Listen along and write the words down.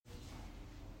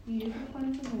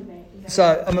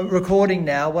So I'm recording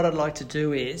now. What I'd like to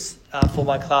do is, for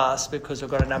my class, because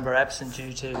we've got a number absent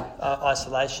due to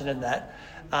isolation and that,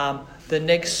 the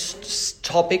next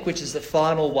topic, which is the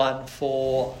final one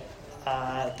for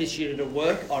this unit of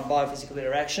work on biophysical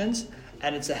interactions,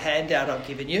 and it's a handout I've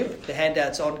given you. The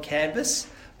handout's on Canvas,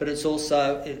 but it's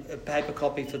also a paper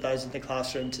copy for those in the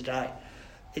classroom today.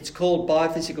 It's called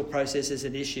Biophysical Processes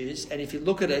and Issues, and if you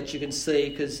look at it, you can see,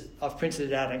 because I've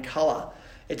printed it out in colour,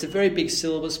 it's a very big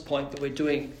syllabus point, but we're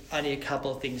doing only a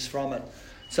couple of things from it.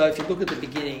 So if you look at the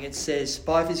beginning, it says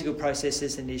Biophysical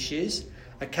Processes and Issues,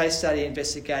 a case study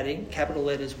investigating, capital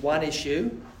letters, one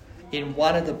issue in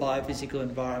one of the biophysical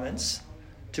environments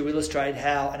to illustrate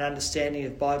how an understanding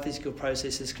of biophysical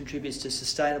processes contributes to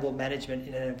sustainable management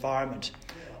in an environment.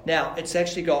 Now, it's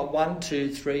actually got 5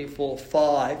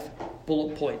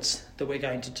 bullet points that we're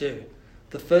going to do.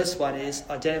 The first one is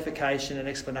identification and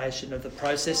explanation of the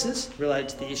processes related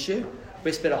to the issue.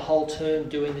 We spent a whole term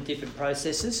doing the different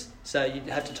processes, so you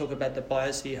have to talk about the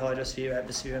biosphere, hydrosphere,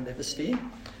 atmosphere and lithosphere.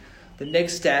 The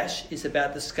next dash is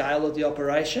about the scale of the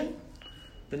operation.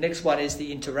 The next one is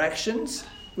the interactions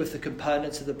with the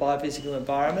components of the biophysical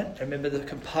environment. Remember, the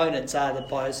components are the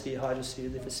biosphere, hydrosphere,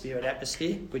 lithosphere and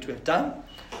atmosphere, which we've done.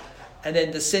 And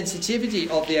then the sensitivity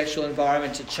of the actual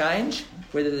environment to change,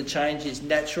 whether the change is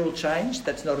natural change,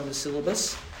 that's not in the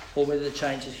syllabus, or whether the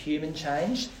change is human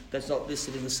change, that's not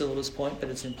listed in the syllabus point, but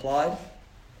it's implied.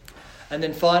 And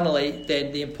then finally,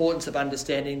 then the importance of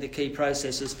understanding the key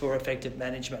processes for effective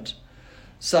management.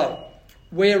 So,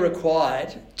 we're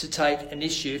required to take an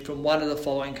issue from one of the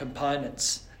following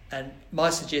components. And my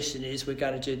suggestion is we're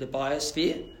going to do the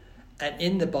biosphere, and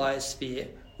in the biosphere,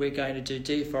 we're going to do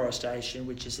deforestation,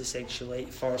 which is essentially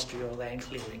forestry or land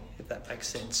clearing, if that makes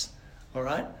sense. All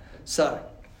right? So,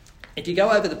 if you go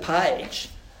over the page,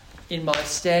 in my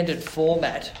standard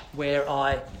format where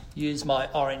I use my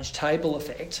orange table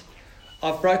effect,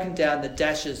 I've broken down the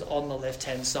dashes on the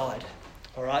left-hand side.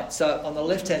 All right? So, on the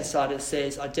left-hand side, it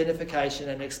says identification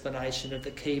and explanation of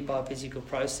the key biophysical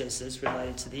processes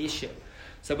related to the issue.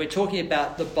 So, we're talking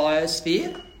about the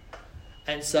biosphere.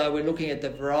 And so we're looking at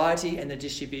the variety and the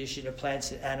distribution of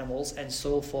plants and animals and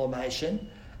soil formation,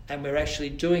 and we're actually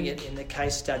doing it in the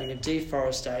case study of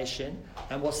deforestation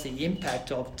and what's the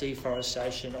impact of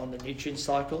deforestation on the nutrient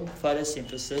cycle,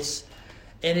 photosynthesis,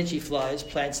 energy flows,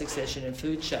 plant succession and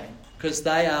food chain, because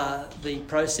they are the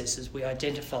processes we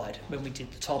identified when we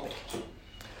did the topic.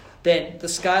 Then the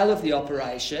scale of the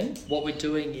operation, what we're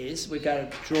doing is we're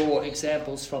going to draw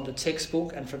examples from the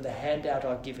textbook and from the handout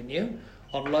I've given you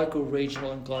on local,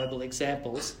 regional and global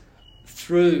examples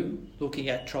through looking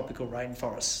at tropical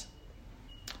rainforests.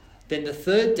 Then the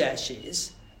third dash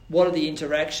is, what are the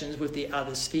interactions with the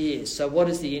other spheres? So what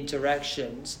is the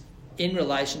interactions in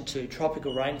relation to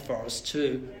tropical rainforests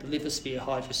to the lithosphere,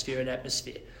 hydrosphere and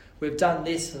atmosphere? We've done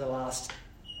this for the last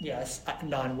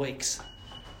 9 weeks.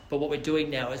 But what we're doing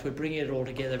now is we're bringing it all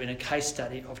together in a case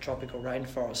study of tropical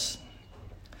rainforests.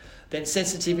 Then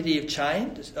sensitivity of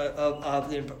change, of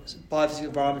the biophysical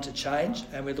environment to change,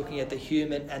 and we're looking at the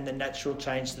human and the natural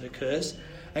change that occurs.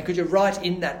 And could you write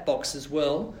in that box as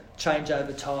well, change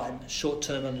over time,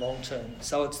 short-term and long-term.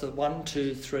 So it's the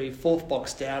 4th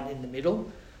box down in the middle,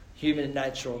 human and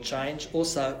natural change.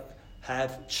 Also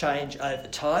have change over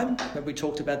time. Remember we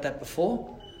talked about that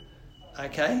before?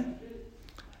 Okay.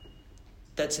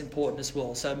 That's important as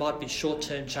well. So it might be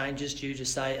short-term changes due to,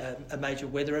 say, a major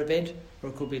weather event, or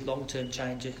it could be long-term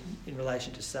change in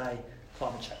relation to, say,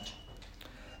 climate change.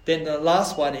 Then the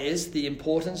last one is the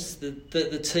importance,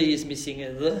 the T is missing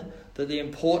in the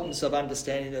importance of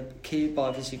understanding the key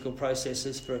biophysical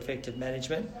processes for effective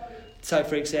management. So,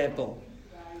 for example,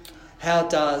 how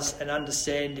does an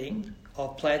understanding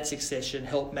of plant succession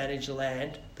help manage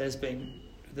land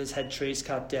that's had trees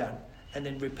cut down? And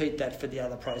then repeat that for the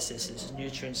other processes,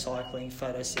 nutrient cycling,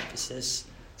 photosynthesis,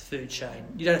 food chain.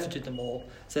 You don't have to do them all.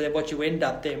 So then what you end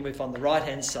up then with on the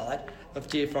right-hand side of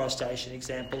deforestation,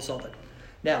 examples of it.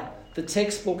 Now, the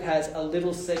textbook has a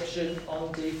little section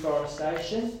on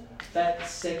deforestation. That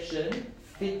section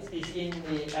is in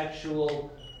the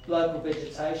actual local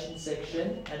vegetation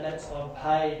section, and that's on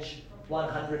page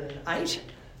 108.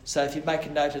 So if you make a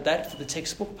note of that for the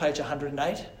textbook, page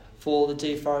 108, for the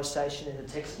deforestation in the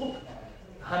textbook.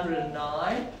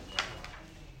 109,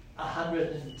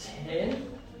 110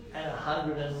 and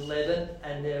 111,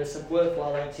 and there are some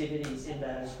worthwhile activities in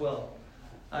that as well.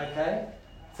 Okay,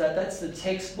 so that's the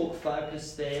textbook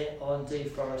focus there on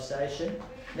deforestation.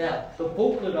 Now, the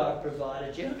booklet I've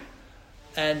provided you,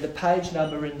 and the page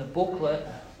number in the booklet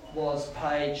was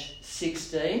page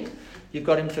 16. You've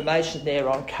got information there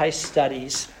on case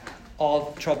studies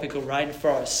of tropical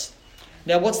rainforests.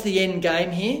 Now, what's the end game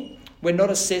here? We're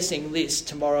not assessing this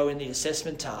tomorrow in the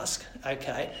assessment task,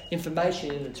 okay?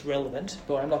 Information in it's relevant,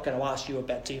 but I'm not going to ask you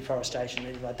about deforestation or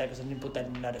anything like that because I didn't put that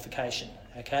in the notification,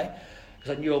 okay?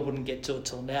 Because I knew I wouldn't get to it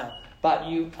till now. But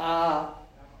you are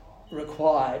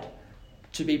required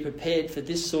to be prepared for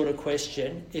this sort of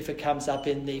question if it comes up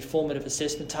in the formative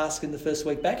assessment task in the first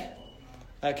week back,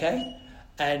 okay?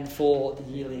 And for the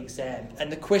yearly exam.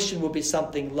 And the question will be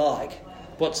something like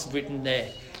what's written there.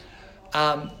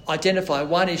 Identify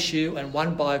one issue and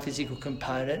one biophysical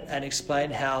component and explain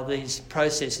how these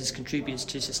processes contributes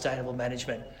to sustainable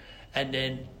management. And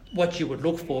then what you would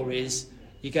look for is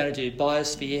you're going to do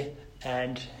biosphere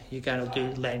and you're going to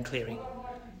do land clearing,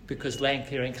 because land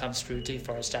clearing comes through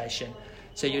deforestation.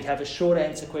 So you'd have a short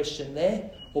answer question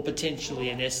there or potentially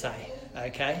an essay,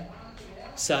 okay?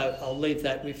 So I'll leave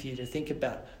that with you to think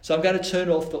about. So I'm going to turn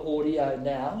off the audio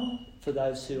now for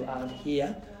those who aren't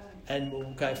here, and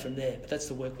we'll go from there. But that's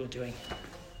the work we're doing.